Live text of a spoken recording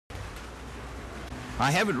I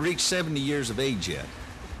haven't reached 70 years of age yet,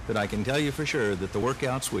 but I can tell you for sure that the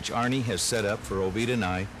workouts which Arnie has set up for Ovita and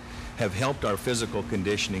I have helped our physical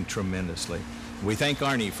conditioning tremendously. We thank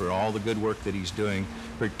Arnie for all the good work that he's doing,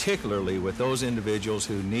 particularly with those individuals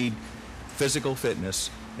who need physical fitness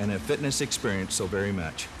and a fitness experience so very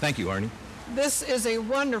much. Thank you, Arnie. This is a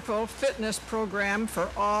wonderful fitness program for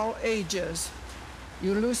all ages.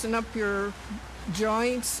 You loosen up your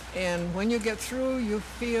joints, and when you get through, you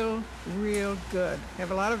feel real good. Have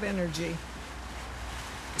a lot of energy.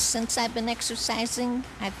 Since I've been exercising,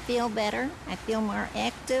 I feel better, I feel more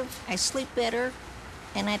active, I sleep better,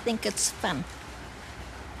 and I think it's fun.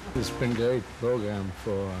 It's been a great program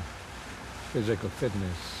for physical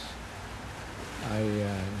fitness. I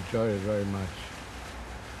enjoy it very much.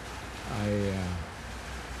 I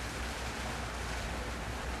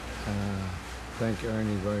thank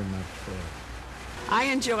Ernie very much for it. I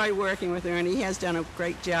enjoy working with Ernie. He has done a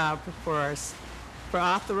great job for us. For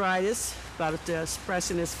arthritis, about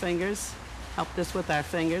expressing his fingers, helped us with our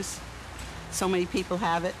fingers. So many people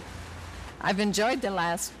have it. I've enjoyed the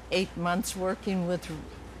last 8 months working with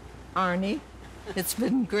Arnie. It's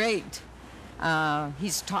been great.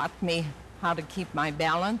 He's taught me how to keep my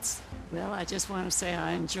balance. Well, I just want to say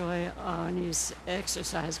I enjoy Arnie's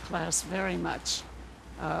exercise class very much.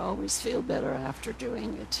 I always feel better after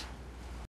doing it.